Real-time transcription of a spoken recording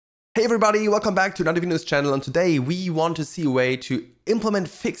Hey everybody, welcome back to another video on this channel, and today we want to see a way to implement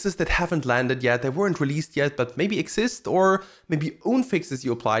fixes that haven't landed yet, that weren't released yet, but maybe exist, or maybe own fixes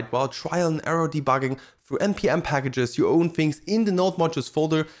you applied while trial and error debugging through NPM packages, your own things in the node modules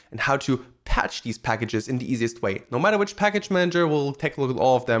folder, and how to patch these packages in the easiest way. No matter which package manager, we'll take a look at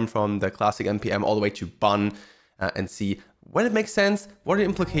all of them from the classic NPM all the way to Bun and see when it makes sense, what are the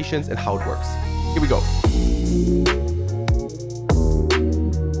implications, and how it works. Here we go.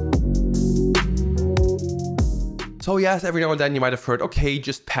 So yes, every now and then you might have heard, okay,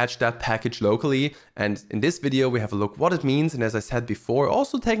 just patch that package locally. And in this video, we have a look what it means. And as I said before,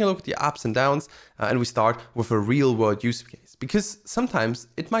 also taking a look at the ups and downs. And we start with a real world use case, because sometimes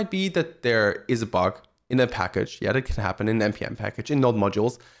it might be that there is a bug in a package. Yeah, that can happen in an NPM package, in node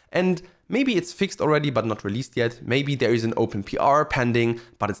modules. And maybe it's fixed already, but not released yet. Maybe there is an open PR pending,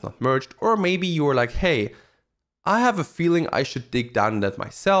 but it's not merged. Or maybe you're like, hey, I have a feeling I should dig down in that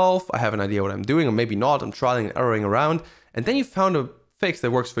myself. I have an idea what I'm doing, or maybe not. I'm trialing and erroring around. And then you found a fix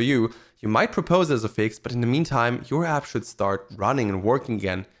that works for you. You might propose it as a fix, but in the meantime, your app should start running and working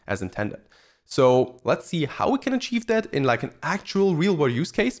again as intended. So let's see how we can achieve that in like an actual real world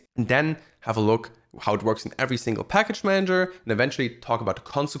use case, and then have a look how it works in every single package manager, and eventually talk about the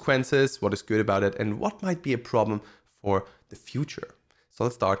consequences, what is good about it, and what might be a problem for the future. So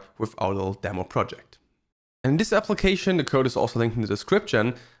let's start with our little demo project. In this application, the code is also linked in the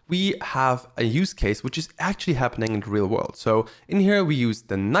description. We have a use case which is actually happening in the real world. So in here, we use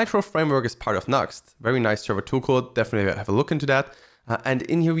the Nitro framework as part of Nuxt. Very nice server toolkit. Definitely have a look into that. And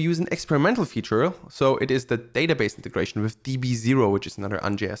in here, we use an experimental feature. So it is the database integration with DB0, which is another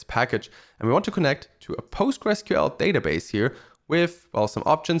Unjs package. And we want to connect to a PostgreSQL database here with, well, some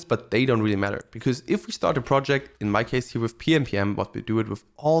options, but they don't really matter. Because if we start a project, in my case here with PNPM, but we do it with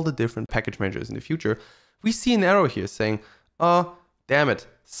all the different package managers in the future, we see an error here saying, oh, damn it,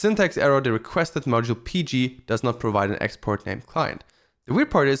 syntax error, the requested module PG does not provide an export named client. The weird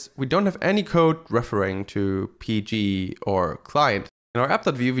part is we don't have any code referring to PG or client. In our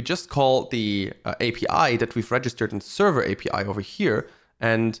app.view, we just call the API that we've registered in server API over here.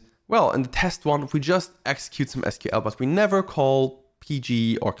 And well, in the test one, we just execute some SQL, but we never call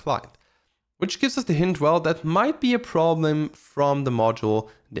PG or client, which gives us the hint, well, that might be a problem from the module,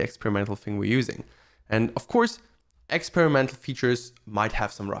 the experimental thing we're using. And of course, experimental features might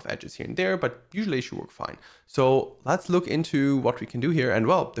have some rough edges here and there, but usually it should work fine. So let's look into what we can do here. And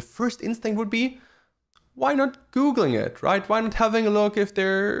well, the first instinct would be, why not Googling it, right? Why not having a look if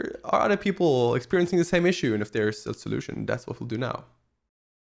there are other people experiencing the same issue and if there's a solution? That's what we'll do now.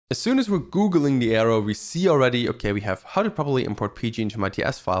 As soon as we're Googling the error, we see already, okay, we have how to properly import PG into my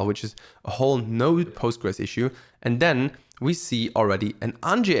TS file, which is a whole node Postgres issue. And then we see already an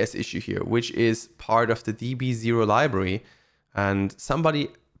Unjs issue here, which is part of the DB0 library. And somebody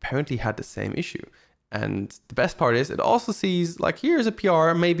apparently had the same issue. And the best part is it also sees like, here's a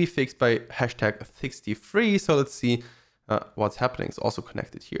PR, maybe fixed by hashtag 63. So let's see what's happening. It's also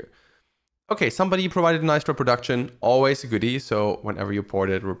connected here. Okay, somebody provided a nice reproduction, always a goodie. So whenever you port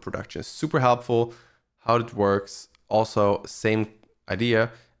it, reproduction is super helpful. How it works, also same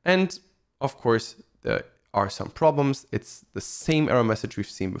idea. And of course, there are some problems. It's the same error message we've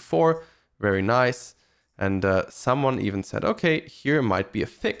seen before. Very nice. And someone even said, okay, here might be a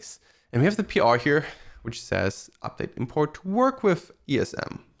fix. And we have the PR here, which says update import to work with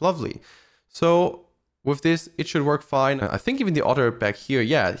ESM. Lovely. So with this, it should work fine. I think even the author back here,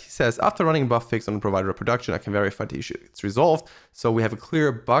 yeah, he says, after running a bug fix on provider reproduction, I can verify the issue. It's resolved. So we have a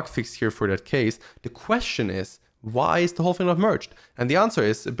clear bug fix here for that case. The question is, why is the whole thing not merged? And the answer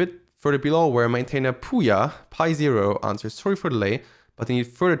is a bit further below, where maintainer Puya, Pi0, answers, sorry for the delay, but they need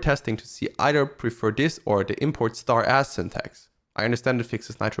further testing to see either prefer this or the import star as syntax. I understand it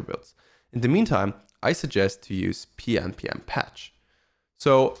fixes Nitro builds. In the meantime, I suggest to use PNPM patch.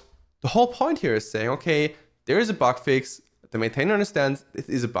 So the whole point here is saying, okay, there is a bug fix. The maintainer understands it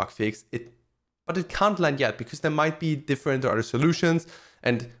is a bug fix, but it can't land yet because there might be different or other solutions.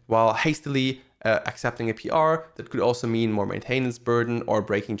 And while hastily accepting a PR, that could also mean more maintenance burden or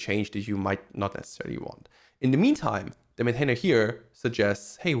breaking change that you might not necessarily want. In the meantime, the maintainer here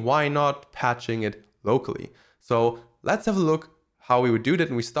suggests, hey, why not patching it locally? So let's have a look how we would do that.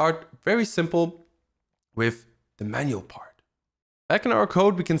 And we start very simple with the manual part. Back in our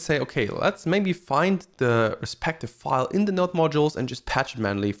code, we can say, okay, let's maybe find the respective file in the node modules and just patch it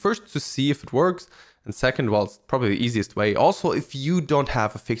manually. First, to see if it works. And second, well, it's probably the easiest way. Also, if you don't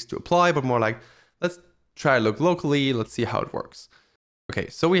have a fix to apply, but more like, let's try to look locally. Let's see how it works. Okay,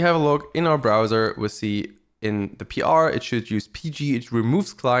 so we have a look in our browser. We see in the PR, it should use PG. It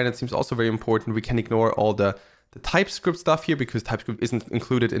removes client. It seems also very important. We can ignore all the the TypeScript stuff here because TypeScript isn't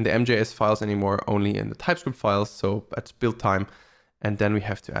included in the MJS files anymore, only in the TypeScript files. So that's build time. And then we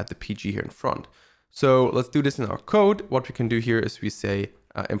have to add the PG here in front. So let's do this in our code. What we can do here is we say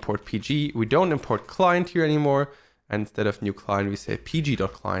import PG. We don't import client here anymore. And instead of new client, we say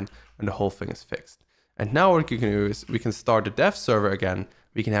pg.client, and the whole thing is fixed. And now what we can do is we can start the dev server again.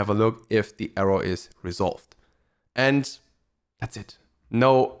 We can have a look if the error is resolved. And that's it.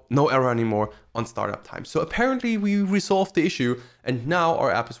 No error anymore on startup time. So apparently we resolved the issue and now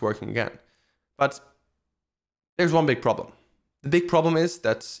our app is working again. But there's one big problem. The big problem is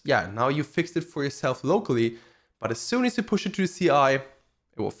that, yeah, now you fixed it for yourself locally, but as soon as you push it to the CI,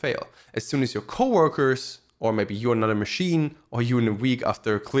 it will fail. As soon as your coworkers, or maybe you on another machine, or you in a week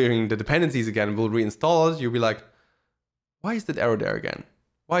after clearing the dependencies again will reinstall it, you'll be like, why is that error there again?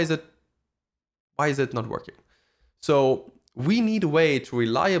 Why is it not working? So we need a way to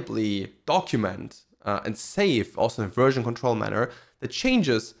reliably document and save, also in a version control manner, the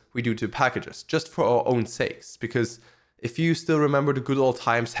changes we do to packages, just for our own sakes. Because if you still remember the good old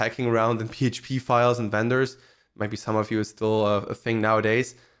times hacking around in PHP files and vendors, maybe some of you is still a thing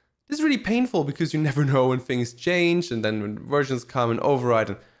nowadays, this is really painful because you never know when things change and then when versions come and override,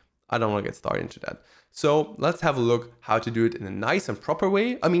 and I don't want to get started into that. So let's have a look how to do it in a nice and proper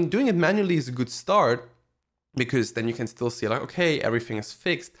way. I mean, doing it manually is a good start because then you can still see like, okay, everything is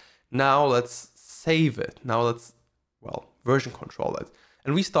fixed. Now let's save it. Now let's, well, version control it.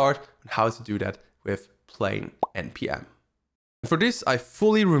 And we start on how to do that with plain NPM. For this, I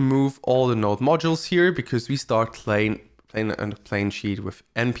fully remove all the node modules here because we start plain sheet with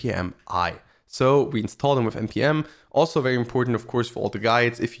npm I. So we install them with npm. Also very important, of course, for all the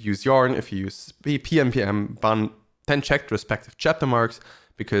guides. If you use Yarn, if you use PNPM, bun, then check the respective chapter marks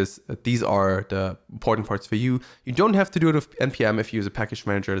because these are the important parts for you. You don't have to do it with npm if you use a package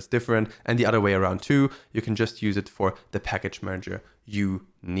manager that's different, and the other way around too. You can just use it for the package manager you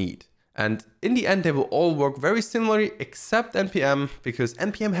need. And in the end, they will all work very similarly except npm, because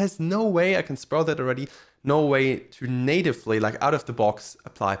npm has no way, I can spell that already, no way to natively, like out of the box,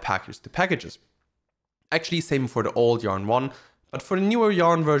 apply packages to packages. Actually, same for the old Yarn 1, but for the newer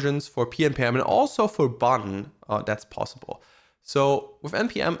Yarn versions, for PNPM and also for bun, that's possible. So with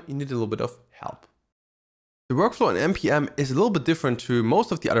npm, you need a little bit of help. The workflow in npm is a little bit different to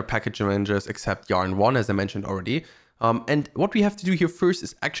most of the other package managers except Yarn 1, as I mentioned already. And what we have to do here first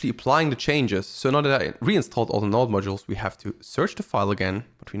is actually applying the changes. So now that I reinstalled all the node modules, we have to search the file again,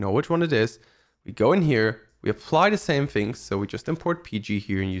 but we know which one it is. We go in here, we apply the same things. So we just import PG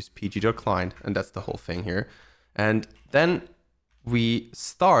here and use pg.client, and that's the whole thing here. And then we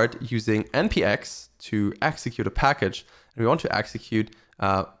start using npx to execute a package, and we want to execute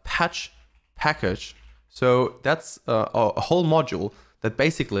a patch package. So that's a whole module that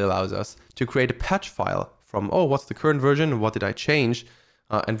basically allows us to create a patch file from, oh, what's the current version? What did I change?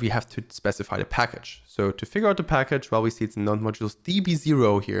 And we have to specify the package. So to figure out the package, well, we see it's in node modules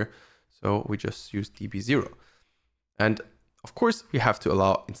db0 here. So we just use db0. And of course, we have to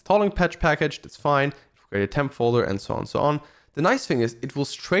allow installing patch package. That's fine. Create a temp folder and so on and so on. The nice thing is it will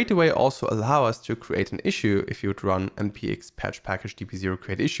straight away also allow us to create an issue if you would run npx patch package db0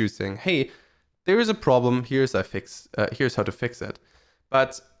 create issue saying, hey, there is a problem. Here's how to fix it.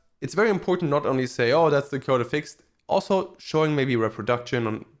 But it's very important not only say, oh, that's the code fixed, also showing maybe reproduction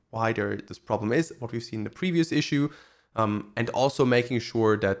on why this problem is, what we've seen in the previous issue, and also making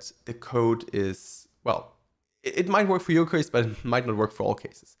sure that the code is, well, it might work for your case, but it might not work for all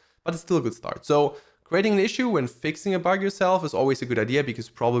cases. But it's still a good start. So creating an issue when fixing a bug yourself is always a good idea because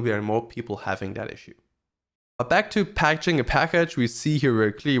probably there are more people having that issue. But back to packaging a package, we see here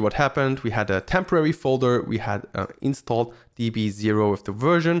very clearly what happened. We had a temporary folder, we had installed db0 with the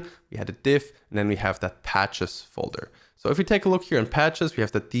version, we had a diff, and then we have that patches folder. So if we take a look here in patches, we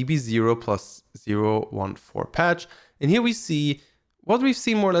have the db0 plus 014 patch. And here we see what we've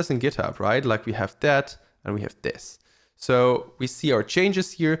seen more or less in GitHub, right? Like we have that and we have this. So we see our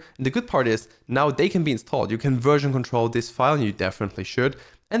changes here. And the good part is now they can be installed. You can version control this file, and you definitely should.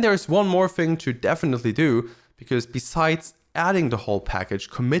 And there's one more thing to definitely do, because besides adding the whole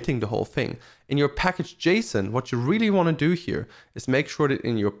package, committing the whole thing, in your package JSON, what you really want to do here is make sure that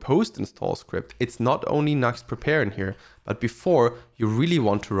in your post install script, it's not only Nuxt prepare in here, but before you really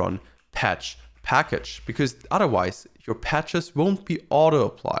want to run patch package, because otherwise your patches won't be auto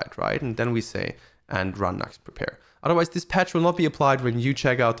applied, right? And then we say, and run Nuxt prepare. Otherwise, this patch will not be applied when you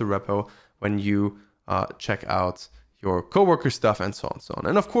check out the repo, when you check out your coworker stuff and so on and so on.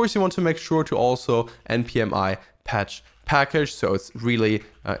 And of course, you want to make sure to also npm I patch package, so it's really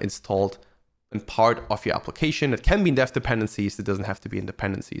installed and part of your application. It can be in dev dependencies. It doesn't have to be in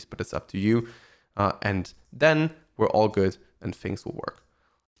dependencies, but it's up to you. and then we're all good and things will work.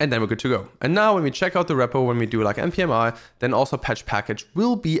 And then we're good to go. And now when we check out the repo, when we do like npmi, then also patch package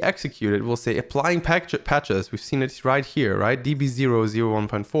will be executed. We'll say applying patches. We've seen it right here, right? db0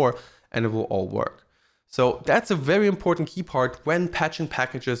 01.4, and it will all work. So that's a very important key part when patching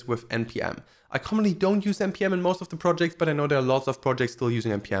packages with npm. I commonly don't use npm in most of the projects, but I know there are lots of projects still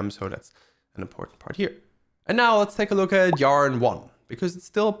using npm, so that's an important part here. And now let's take a look at Yarn 1, because it's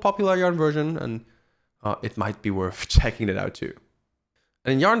still a popular Yarn version, and it might be worth checking it out too.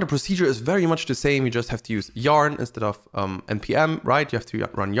 And in Yarn, the procedure is very much the same. You just have to use Yarn instead of npm, right? You have to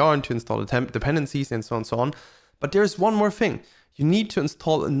run Yarn to install the dependencies and so on and so on. But there's one more thing. You need to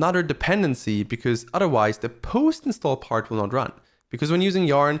install another dependency, because otherwise the post install part will not run. Because when using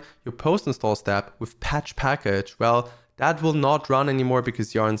Yarn, your post install step with patch package, well, that will not run anymore,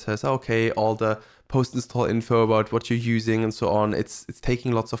 because Yarn says, okay, all the post install info about what you're using and so on, it's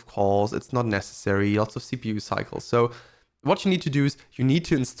taking lots of calls, it's not necessary, lots of CPU cycles. So what you need to do is you need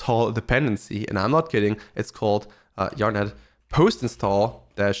to install a dependency, and I'm not kidding, it's called yarn add post install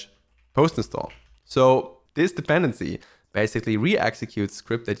 -post install. So this dependency basically re-executes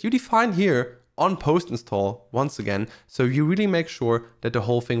script that you define here on post install once again. So you really make sure that the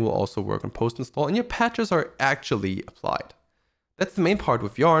whole thing will also work on post install and your patches are actually applied. That's the main part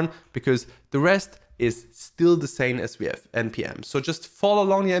with Yarn, because the rest is still the same as we have npm. So just follow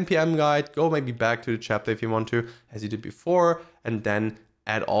along the npm guide, go maybe back to the chapter if you want to, as you did before, and then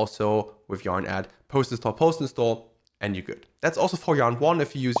add also with Yarn add post install, and you're good. That's also for Yarn 1.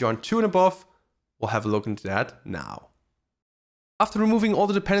 If you use Yarn 2 and above, we'll have a look into that now. After removing all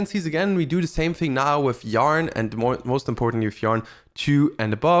the dependencies again, we do the same thing now with Yarn, and most importantly with Yarn 2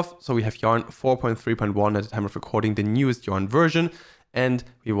 and above. So we have Yarn 4.3.1 at the time of recording, the newest Yarn version, and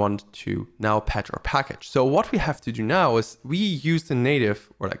we want to now patch our package. So what we have to do now is we use the native,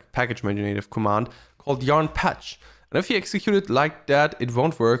 or like package manager native command called yarn patch. And if you execute it like that, it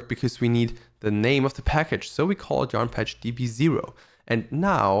won't work because we need the name of the package. So we call it yarn patch db0. And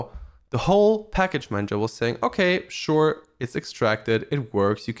now the whole package manager will say, okay, sure, it's extracted, it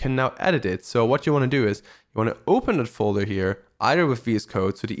works, you can now edit it. So what you want to do is you want to open that folder here, either with VS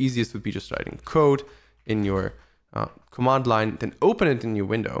Code. So the easiest would be just writing code in your command line, then open it in your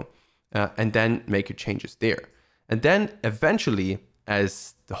window, and then make your changes there. And then eventually,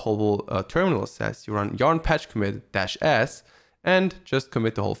 as the whole terminal says, you run yarn patch commit -s and just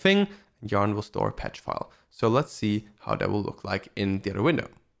commit the whole thing, and Yarn will store a patch file. So let's see how that will look like in the other window.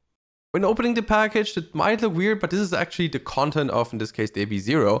 When opening the package, it might look weird, but this is actually the content of, in this case,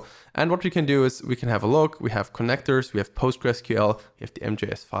 db0. And what we can do is we can have a look. We have connectors, we have PostgreSQL, we have the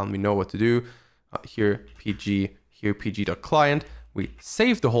MJS file, and we know what to do. Here, PG, here, pg.client. We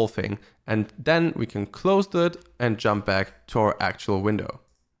save the whole thing, and then we can close it and jump back to our actual window.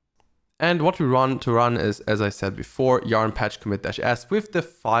 And what we want to run is, as I said before, yarn patch commit -s with the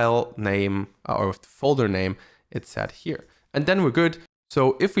file name or with the folder name it's set here. And then we're good.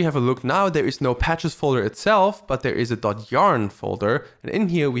 So if we have a look now, there is no patches folder itself, but there is a .yarn folder. And in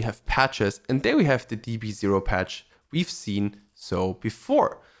here we have patches, and there we have the db0 patch we've seen so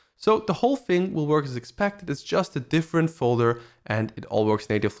before. So the whole thing will work as expected. It's just a different folder and it all works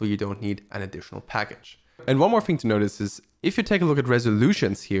natively. You don't need an additional package. And one more thing to notice is if you take a look at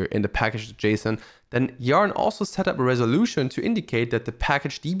resolutions here in the package.json, then Yarn also set up a resolution to indicate that the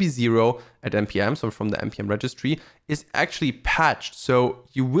package db0 at npm, so from the npm registry, is actually patched. So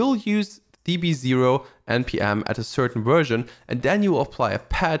you will use db0 npm at a certain version, and then you will apply a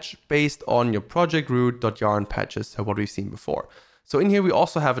patch based on your project root.yarn patches, so what we've seen before. So in here we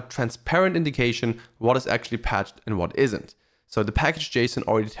also have a transparent indication what is actually patched and what isn't. So the package.json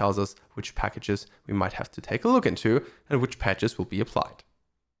already tells us which packages we might have to take a look into and which patches will be applied.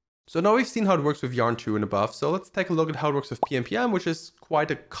 So now we've seen how it works with Yarn 2 and above, so let's take a look at how it works with PNPM, which is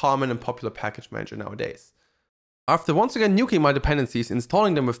quite a common and popular package manager nowadays. After once again nuking my dependencies,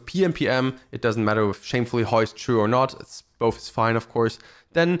 installing them with PNPM, it doesn't matter if shamefully hoist true or not, both is fine of course,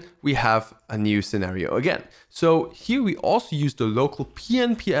 then we have a new scenario again. So here we also use the local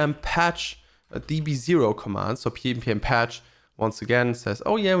PNPM patch db0 command. So PNPM patch once again says,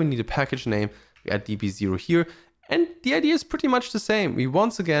 oh yeah, we need a package name, we add db0 here, and the idea is pretty much the same. We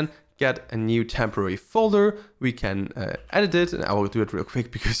once again get a new temporary folder, we can edit it, and I will do it real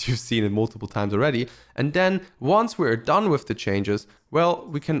quick because you've seen it multiple times already. And then once we're done with the changes, well,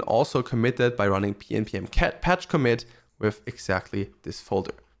 we can also commit that by running PNPM patch commit with exactly this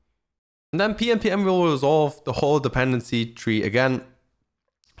folder. And then PNPM will resolve the whole dependency tree again.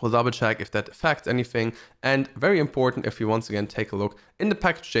 We'll double check if that affects anything. And very important, if we once again take a look in the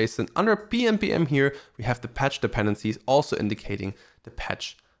package.json under PNPM here, we have the patch dependencies also indicating the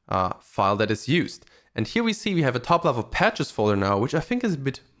patch file that is used. And here we see we have a top level patches folder now, which I think is a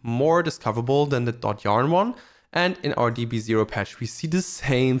bit more discoverable than the .yarn one. And in our db0 patch, we see the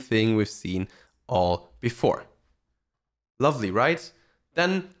same thing we've seen all before. Lovely, right?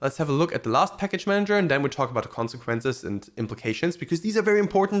 Then let's have a look at the last package manager, and then we'll talk about the consequences and implications, because these are very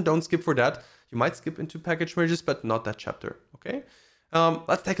important. Don't skip for that. You might skip into package managers, but not that chapter, okay?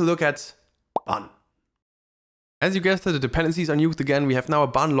 Let's take a look at bun. As you guessed, the dependencies are nuked again. We have now a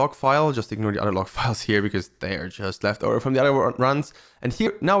bun log file. Just ignore the other log files here because they are just left over from the other runs. And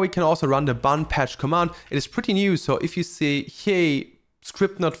here, now we can also run the bun patch command. It is pretty new, so if you see, hey,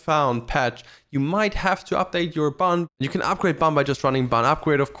 script not found patch, you might have to update your bun. You can upgrade bun by just running bun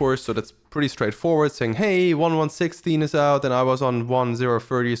upgrade, of course, so that's pretty straightforward, saying, hey, 1.1.16 is out, and I was on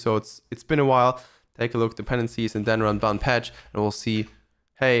 1.0.30, so it's been a while. Take a look, dependencies, and then run bun patch, and we'll see,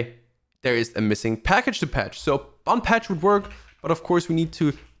 hey, there is a missing package to patch. So bun patch would work, but of course we need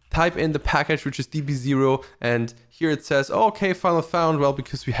to type in the package, which is db0, and here it says, oh, okay, file not found, well,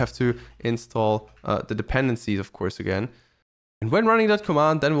 because we have to install the dependencies, of course, again. And when running that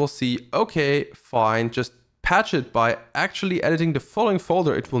command, then we'll see, okay, fine, just patch it by actually editing the following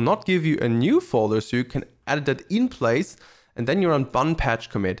folder. It will not give you a new folder, so you can edit that in place, and then you run bun patch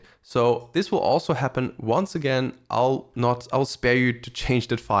commit. So this will also happen once again. I'll spare you to change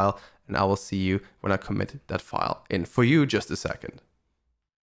that file, and I will see you when I commit that file in for you just a second.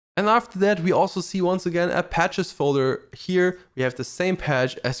 And after that, we also see once again a patches folder. Here we have the same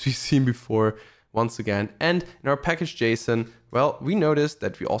patch as we've seen before. Once again, and in our package.json, well, we noticed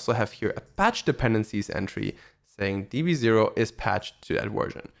that we also have here a patch dependencies entry saying db0 is patched to that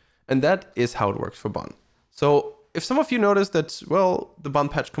version. And that is how it works for bun. So if some of you noticed that, well, the bun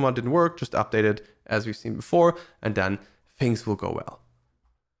patch command didn't work, just update it as we've seen before, and then things will go well.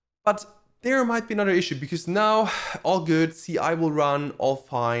 But there might be another issue, because now all good, CI will run, all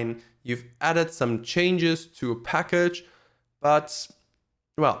fine. You've added some changes to a package, but,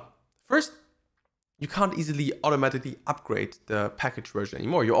 well, first, you can't easily automatically upgrade the package version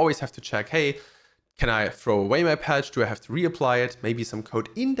anymore. You always have to check, hey, can I throw away my patch? Do I have to reapply it? Maybe some code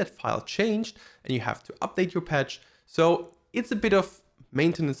in that file changed and you have to update your patch. So it's a bit of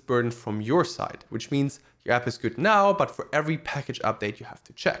maintenance burden from your side, which means your app is good now, but for every package update you have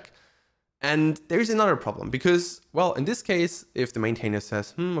to check. And there's another problem because, well, in this case, if the maintainer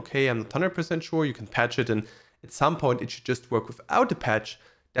says, okay, I'm not 100% sure, you can patch it, and at some point it should just work without the patch,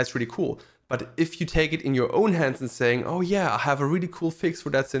 that's really cool. But if you take it in your own hands and saying, oh yeah, I have a really cool fix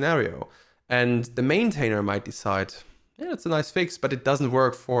for that scenario, and the maintainer might decide, yeah, it's a nice fix, but it doesn't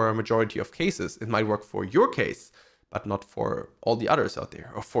work for a majority of cases. It might work for your case, but not for all the others out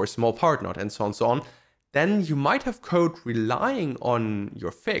there, or for a small part not, and so on and so on. Then you might have code relying on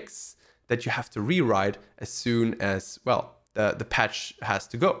your fix that you have to rewrite as soon as, well, the patch has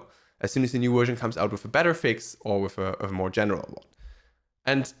to go. As soon as the new version comes out with a better fix or with a more general one.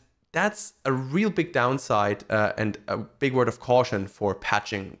 And that's a real big downside and a big word of caution for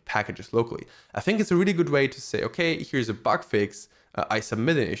patching packages locally. I think it's a really good way to say, okay, here's a bug fix. I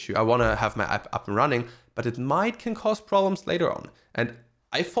submit an issue. I want to have my app up and running, but it can cause problems later on. And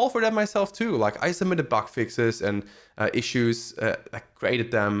I fall for that myself too. Like I submitted bug fixes and issues, I created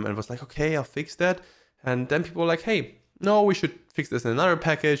them and was like, okay, I'll fix that. And then people were like, hey, no, we should fix this in another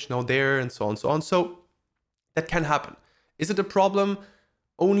package, no there, and so on and so on. So that can happen. Is it a problem?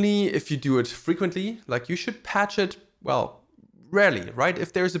 Only if you do it frequently. Like you should patch it, well, rarely, right?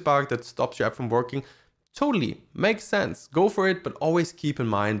 If there's a bug that stops your app from working, totally makes sense. Go for it, but always keep in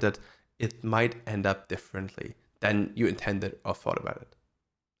mind that it might end up differently than you intended or thought about it.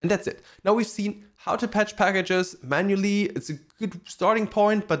 And that's it. Now we've seen how to patch packages manually. It's a good starting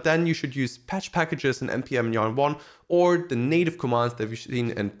point, but then you should use patch packages in NPM and Yarn 1 or the native commands that we've seen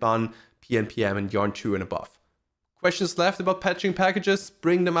in bun, PNPM, and Yarn 2 and above. Questions left about patching packages?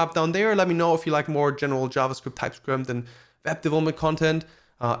 Bring them up down there. Let me know if you like more general JavaScript, TypeScript, and web development content.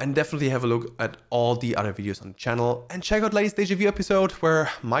 And definitely have a look at all the other videos on the channel. And check out latest Deja Vu episode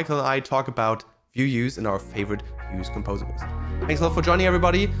where Michael and I talk about view use and our favorite views composables. Thanks a lot for joining,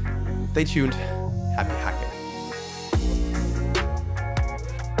 everybody. Stay tuned. Happy hacking.